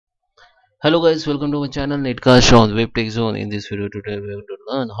Hello guys, welcome to my channel Netcast on Web Tech Zone. In this video today we are going to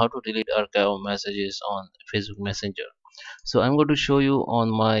learn how to delete archive messages on Facebook Messenger. So I'm going to show you on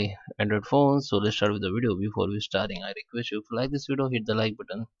my Android phone. So let's start with the video. Before we starting, I request you, if you like this video, hit the like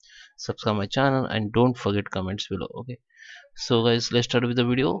button, subscribe my channel, and don't forget comments below. Okay. So guys, let's start with the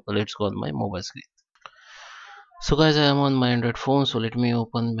video. Let's go on my mobile screen. So guys, I am on my Android phone. So let me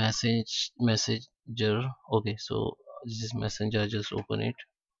open Messenger. Okay. So this is Messenger. Just open it.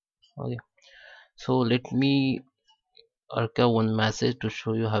 Okay. So let me archive one message to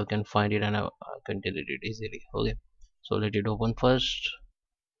show you how you can find it and I can delete it easily. Okay, so let it open first.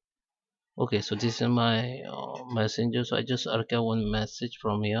 Okay, so this is my messenger. So I just archive one message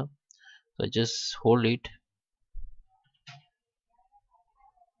from here. So I just hold it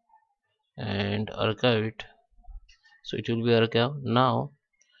and archive it, so it will be archived. Now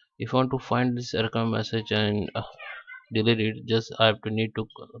if you want to find this archive message and delete it, just I have to need to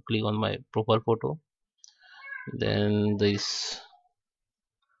click on my profile photo, then this,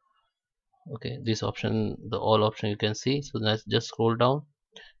 okay, this option, the all option you can see. So let's just scroll down,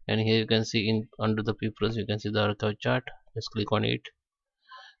 and here you can see in under the preference you can see the archive chart. Just click on it,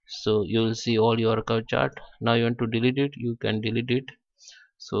 so you will see all your archive chart. Now you want to delete it, you can delete it.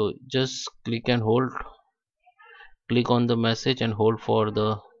 So just click and hold, click on the message and hold for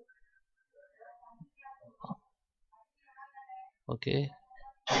the, okay,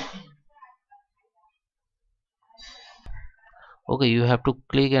 okay, you have to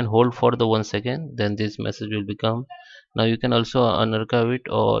click and hold for the 1 second, then this message will become. Now you can also unarchive it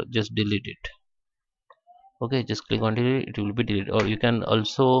or just delete it. Okay, just click on delete, it will be deleted. Or you can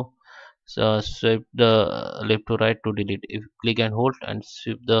also swipe the left to right to delete. If click and hold and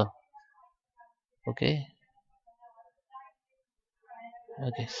swipe the, okay,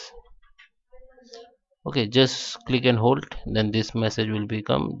 okay, okay, just click and hold, then this message will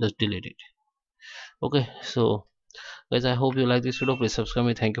become, just delete it. Okay, so guys, I hope you like this video. Please subscribe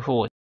me. Thank you for watching.